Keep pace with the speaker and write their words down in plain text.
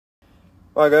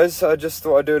Right guys, I just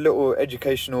thought I'd do a little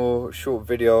educational short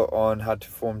video on how to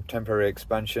form temporary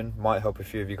expansion. Might help a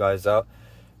few of you guys out.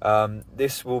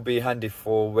 This will be handy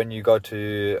for when you go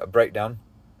to a breakdown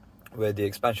where the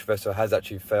expansion vessel has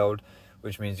actually failed,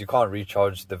 which means you can't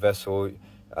recharge the vessel,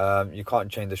 you can't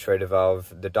change the Schrader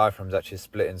valve, the diaphragm's actually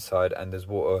split inside and there's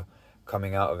water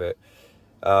coming out of it.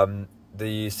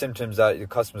 The symptoms that the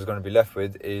customer is going to be left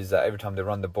with is that every time they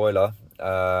run the boiler,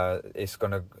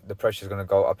 the pressure is going to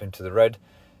go up into the red.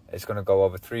 It's going to go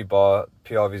over 3 bar,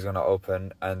 PRV is going to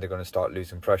open, and they're going to start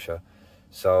losing pressure.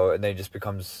 So, and then it just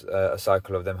becomes a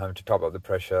cycle of them having to top up the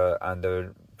pressure and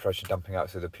the pressure dumping out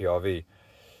through the PRV.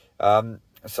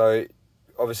 So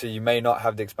obviously you may not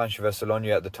have the expansion vessel on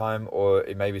you at the time, or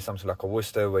it may be something like a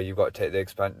Worcester where you've got to take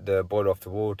the boiler off the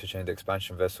wall to change the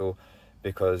expansion vessel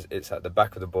because it's at the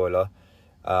back of the boiler,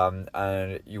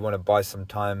 and you want to buy some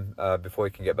time before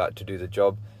you can get back to do the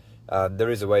job. There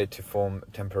is a way to form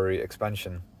temporary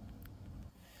expansion.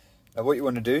 Now what you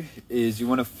want to do is you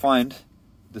want to find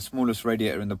the smallest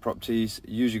radiator in the properties,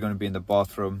 usually going to be in the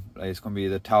bathroom. It's going to be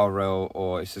the towel rail,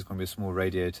 or it's just going to be a small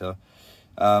radiator.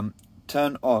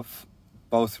 Turn off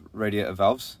both radiator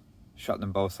valves, shut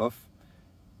them both off,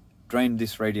 drain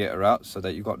this radiator out so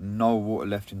that you've got no water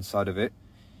left inside of it,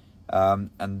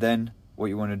 and then what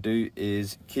you want to do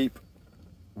is keep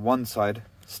one side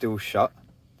still shut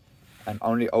and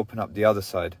only open up the other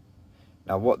side.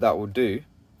 Now what that will do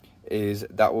is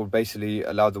that will basically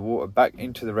allow the water back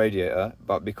into the radiator,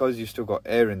 but because you've still got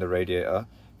air in the radiator,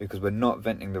 because we're not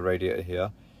venting the radiator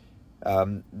here,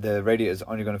 the radiator is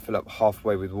only going to fill up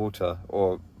halfway with water,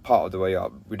 or part of the way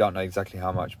up. We don't know exactly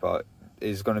how much, but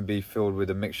it's going to be filled with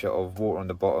a mixture of water on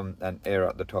the bottom and air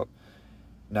at the top.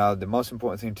 Now the most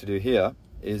important thing to do here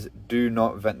is do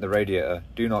not vent the radiator,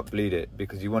 do not bleed it,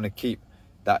 because you want to keep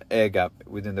that air gap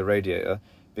within the radiator,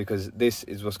 because this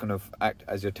is what's going to act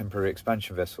as your temporary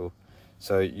expansion vessel.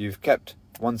 So you've kept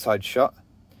one side shut,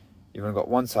 you've only got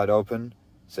one side open.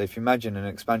 So if you imagine an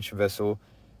expansion vessel,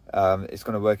 it's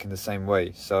going to work in the same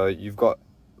way. So you've got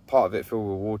part of it filled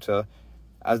with water.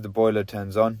 As the boiler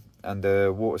turns on and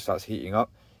the water starts heating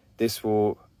up, this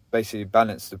will basically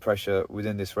balance the pressure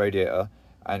within this radiator,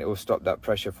 and it will stop that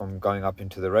pressure from going up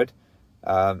into the red,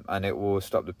 and it will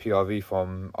stop the PRV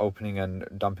from opening and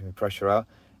dumping pressure out,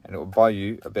 and it will buy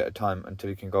you a bit of time until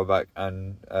you can go back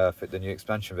and fit the new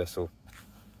expansion vessel.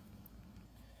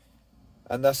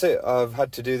 And that's it. I've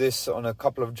had to do this on a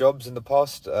couple of jobs in the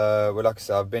past. Well, like I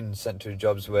said, I've been sent to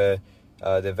jobs where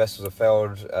the vessels have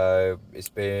failed. It's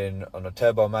been on a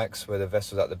Turbo Max where the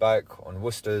vessel's at the back, on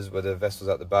Worcesters where the vessel's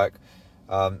at the back.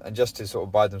 And just to sort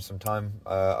of buy them some time,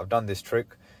 I've done this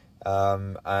trick,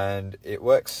 and it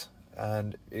works,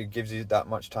 and it gives you that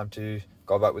much time to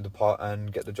go back with the part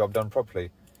and get the job done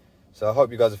properly. So I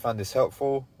hope you guys have found this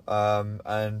helpful,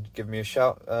 and give me a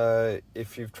shout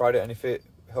if you've tried it and if it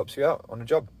helps you out on a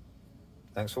job.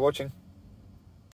 Thanks for watching.